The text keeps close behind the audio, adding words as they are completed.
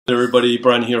Hey everybody,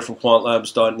 Brian here from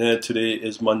quantlabs.net. Today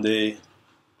is Monday,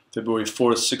 February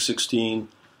 4th, 6/16.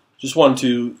 Just wanted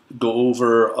to go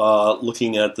over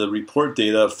looking at the report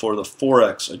data for the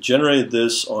forex. I generated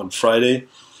this on Friday.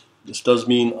 This does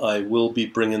mean I will be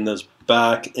bringing this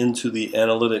back into the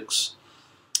analytics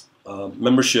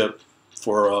membership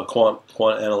for quant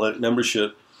analytic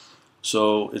membership.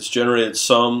 So it's generated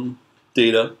some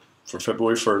data for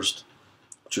February 1st,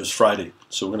 which was Friday.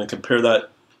 So we're going to compare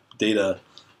that data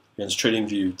against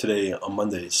TradingView today on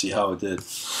Monday, see how it did.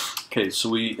 Okay, so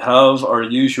we have our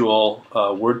usual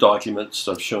Word documents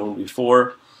I've shown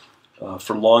before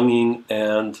for longing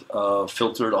and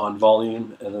filtered on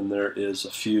volume, and then there is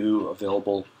a few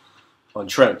available on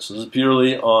trend. So this is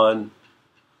purely on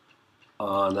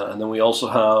and then we also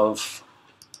have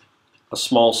a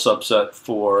small subset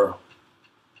for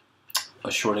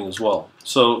shorting as well.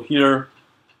 So here,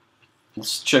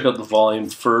 let's check out the volume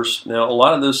first. Now, a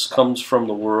lot of this comes from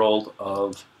the world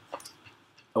of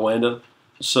Oanda,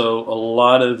 so a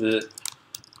lot of it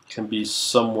can be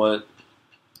somewhat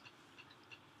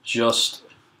just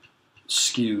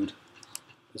skewed,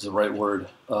 is the right word.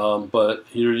 But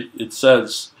here it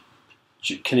says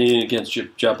Canadian against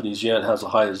Japanese yen has the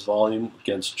highest volume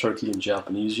against Turkey and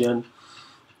Japanese yen.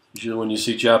 Usually, when you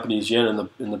see Japanese yen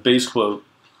in the base quote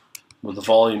with the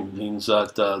volume, means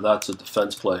that that's a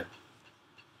defense play.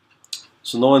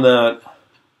 So knowing that,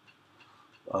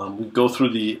 we go through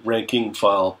the ranking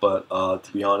file, but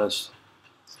to be honest,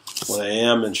 what I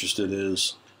am interested in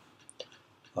is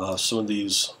some of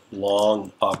these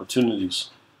long opportunities.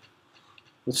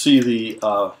 Let's see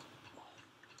the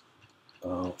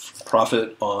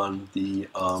profit on the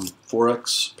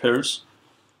forex pairs.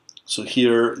 So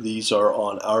here, these are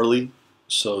on hourly.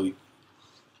 So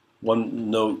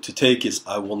one note to take is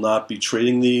I will not be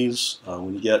trading these.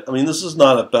 When you get, I mean, this is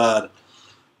not a bad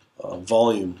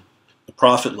volume, the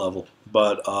profit level,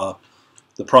 but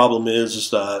the problem is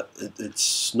that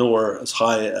it's nowhere as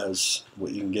high as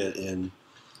what you can get in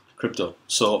crypto.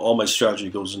 So all my strategy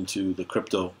goes into the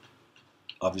crypto,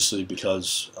 obviously,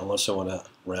 because unless I want to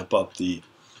ramp up the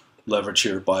leverage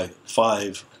here by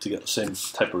 5 to get the same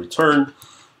type of return,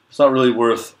 it's not really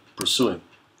worth pursuing,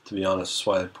 to be honest. That's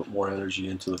why I put more energy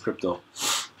into the crypto.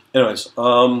 Anyways,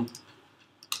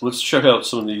 let's check out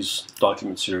some of these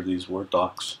documents here, these Word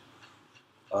docs.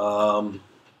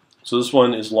 So this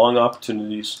one is long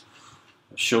opportunities.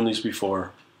 I've shown these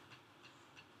before.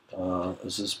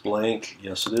 Is this blank?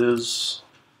 Yes, it is.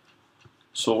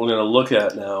 So what we're going to look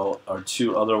at now are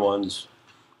two other ones,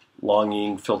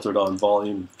 longing, filtered on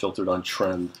volume, filtered on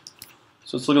trend.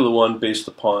 So let's look at the one based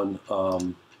upon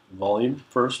volume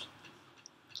first.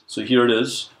 So here it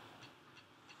is.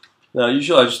 Now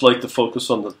usually I just like to focus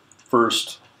on the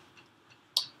first.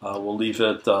 We'll leave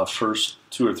it first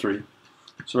 2 or 3.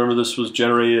 So remember, this was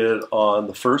generated on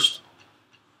the 1st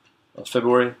of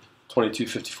February,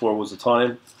 22:54 was the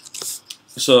time.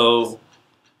 So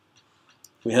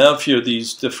we have here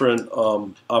these different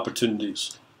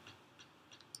opportunities.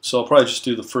 So I'll probably just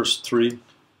do the first 3.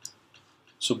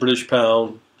 So British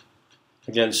pound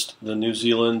against the New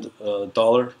Zealand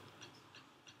dollar.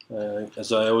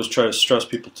 As I always try to stress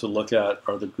people to look at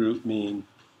are the group mean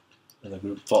and the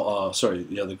group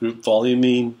the group volume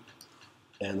mean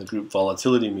and the group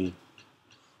volatility mean.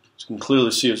 So you can clearly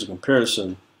see as a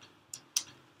comparison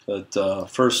that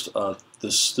first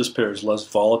this pair is less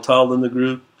volatile than the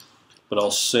group, but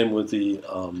also same with the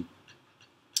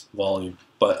volume.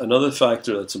 But another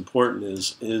factor that's important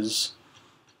is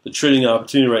the trading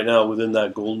opportunity right now within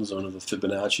that golden zone of the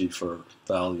Fibonacci for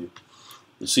value.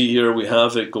 You see here we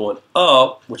have it going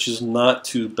up, which is not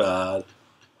too bad.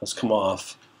 Let's come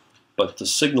off. But the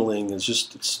signaling is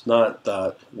just, it's not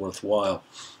that worthwhile.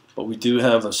 But we do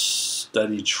have a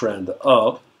steady trend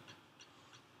up,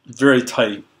 very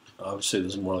tight. I would say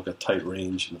this is more like a tight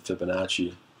range in the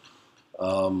Fibonacci.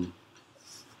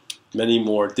 Many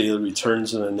more daily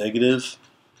returns in a negative.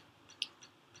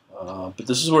 But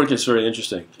this is where it gets very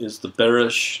interesting, is the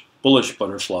bullish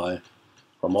butterfly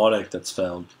harmonic that's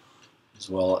found, as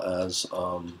well as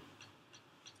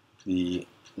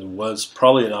there was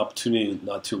probably an opportunity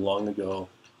not too long ago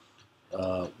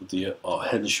with the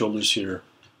head and shoulders here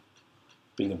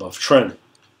being above trend.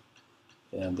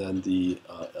 And then the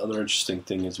other interesting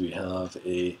thing is we have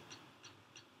a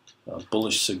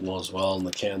bullish signal as well in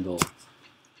the candle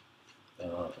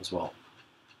as well.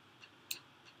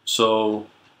 So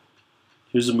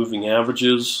here's the moving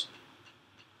averages.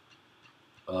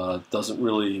 Doesn't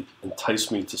really entice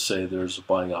me to say there's a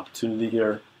buying opportunity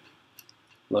here,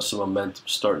 unless the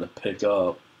momentum's starting to pick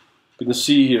up. You can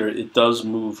see here it does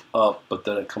move up, but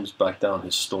then it comes back down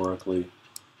historically.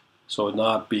 So it would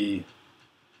not be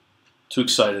too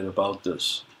excited about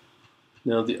this.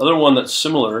 Now the other one that's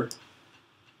similar,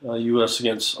 U.S.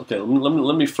 against. Okay,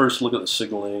 let me first look at the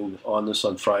signaling on this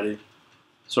on Friday.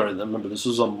 Sorry, remember this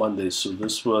was on Monday, so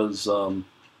this was the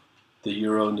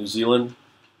Euro New Zealand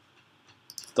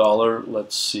dollar.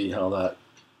 Let's see how that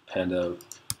panned out.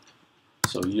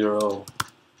 So Euro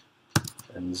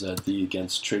NZD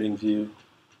against TradingView.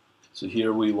 So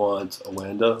here we want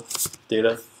Oanda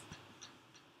data.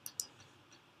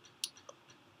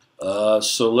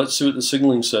 So let's see what the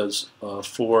signaling says.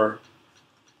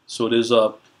 So it is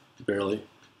up barely.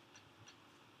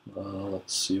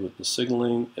 Let's see what the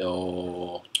signaling.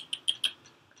 Oh,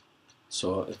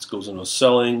 so it goes into a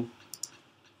selling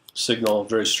signal,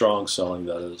 very strong selling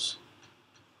that is,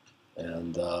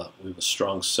 and we have a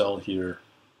strong sell here.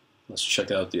 Let's check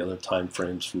out the other time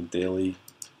frames from daily,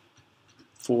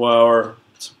 4 hour.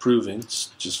 It's improving.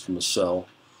 It's just from a sell.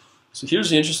 So here's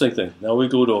the interesting thing. Now we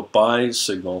go to a buy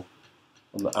signal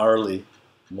on the hourly,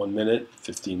 1 minute,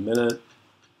 15 minute,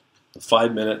 the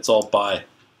 5 minute. It's all buy.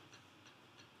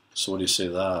 So what do you say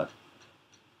to that?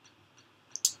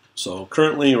 So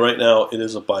currently, right now, it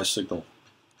is a buy signal.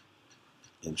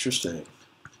 Interesting.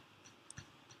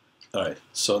 All right.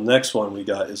 So next one we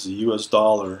got is the U.S.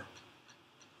 dollar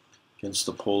against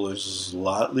the Polish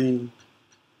zloty.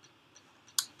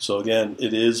 So again,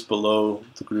 it is below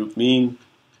the group mean,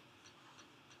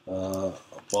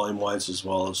 volume-wise, as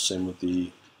well as same with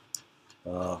the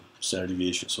standard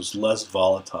deviation. So it's less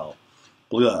volatile.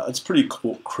 But look at that. It's pretty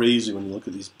crazy when you look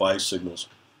at these buy signals.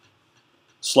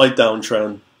 Slight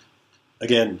downtrend.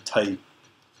 Again, tight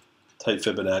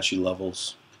Fibonacci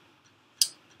levels.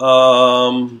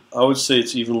 I would say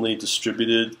it's evenly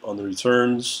distributed on the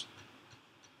returns.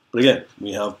 But again,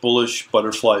 we have bullish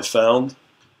butterfly found,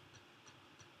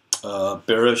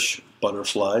 bearish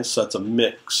butterfly, so that's a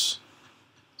mix.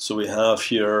 So we have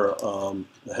here the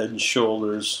head and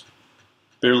shoulders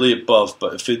barely above,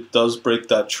 but if it does break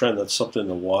that trend, that's something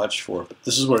to watch for. But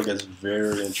this is where it gets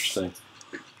very interesting.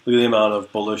 Look at the amount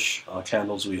of bullish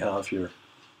candles we have here.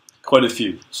 Quite a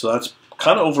few. So that's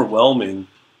kind of overwhelming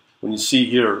when you see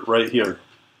here, right here.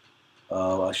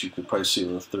 Actually, you can probably see it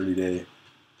on the 30-day.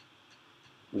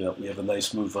 We have a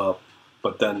nice move up.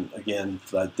 But then, again,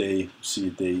 for that day, see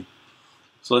a day.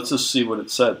 So let's just see what it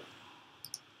said.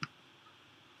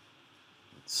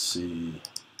 Let's see.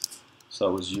 So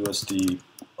that was USD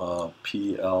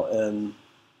PLN,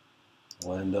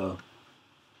 Oanda.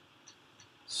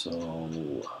 So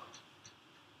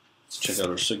let's check out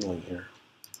our signaling here.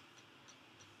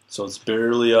 So it's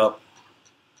barely up,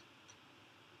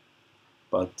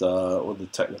 but what do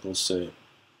the technicals say?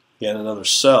 Again, another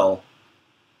sell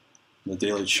in the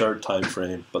daily chart time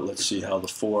frame, but let's see how the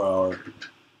 4 hour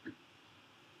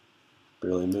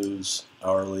barely moves,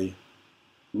 hourly.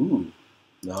 Ooh,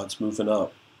 now it's moving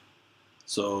up.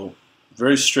 So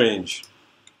very strange.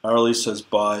 Hourly says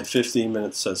buy, 15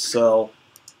 minutes says sell.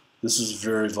 This is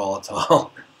very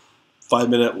volatile. 5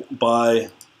 minute buy,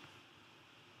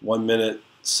 1 minute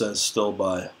says still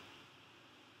buy.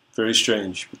 Very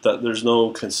strange, but there's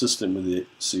no consistency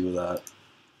with that.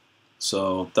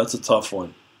 So that's a tough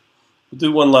one. We'll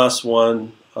do one last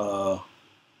one.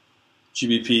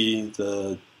 GBP,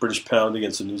 the British pound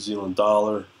against the New Zealand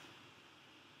dollar.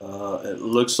 It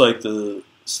looks like the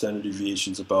standard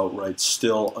deviation's about right,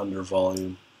 still under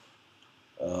volume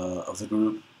of the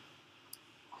group.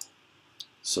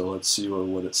 So let's see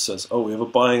what it says. Oh, we have a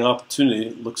buying opportunity.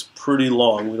 It looks pretty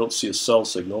long. We don't see a sell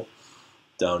signal.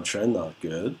 Downtrend, not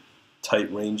good.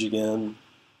 Tight range again.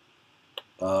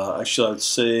 Actually, I would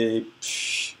say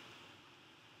it's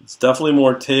definitely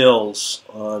more tails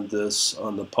on this,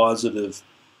 on the positive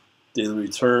daily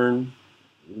return.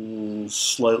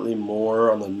 Slightly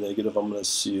more on the negative, I'm going to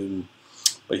assume.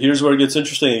 But here's where it gets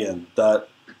interesting again. That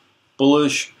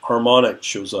bullish harmonic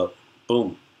shows up.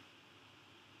 Boom.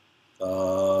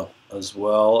 As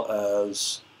well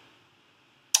as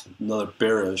another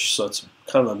bearish. So it's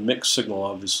kind of a mixed signal,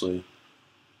 obviously.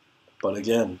 But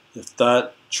again, if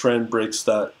that trend breaks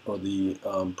that, or the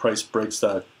price breaks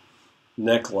that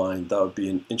neckline, that would be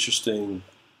an interesting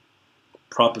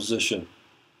proposition.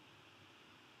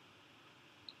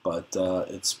 But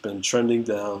it's been trending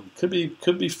down. Could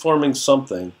be forming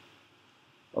something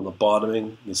on the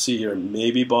bottoming. You see here,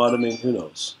 maybe bottoming. Who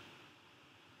knows?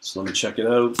 So let me check it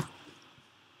out.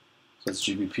 So that's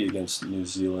GBP against the New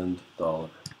Zealand dollar.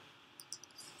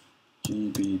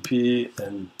 GBP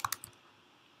and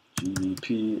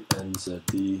GBP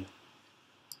NZD.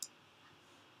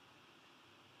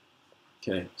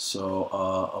 Okay, so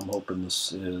I'm hoping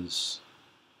this is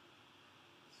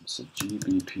a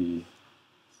GBP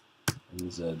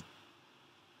NZD.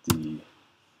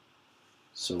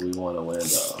 So we want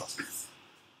Oanda.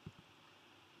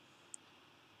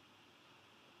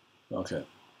 Okay.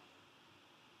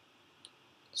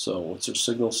 So what's our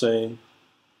signal saying?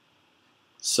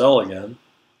 Sell again.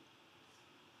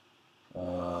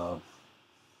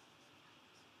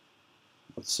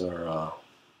 What's our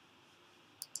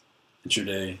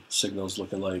intraday signals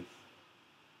looking like?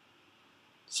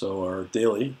 So our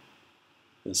daily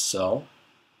is sell.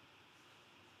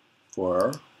 4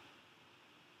 hour,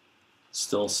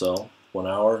 still sell. 1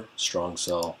 hour, strong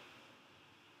sell.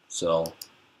 Sell.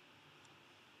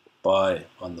 Buy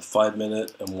on the 5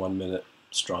 minute and 1 minute,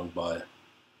 strong buy.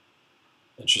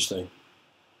 Interesting.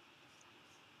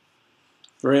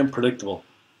 Very unpredictable.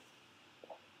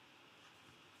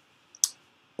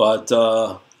 But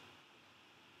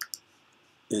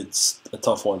it's a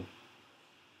tough one.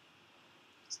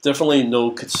 Definitely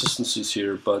no consistencies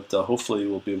here, but hopefully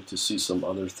we'll be able to see some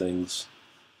other things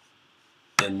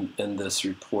in this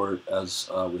report as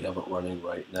we have it running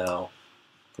right now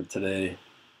for today.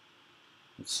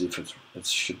 Let's see if it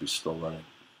should be still running.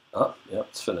 Oh, yeah,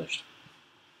 it's finished.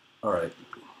 All right.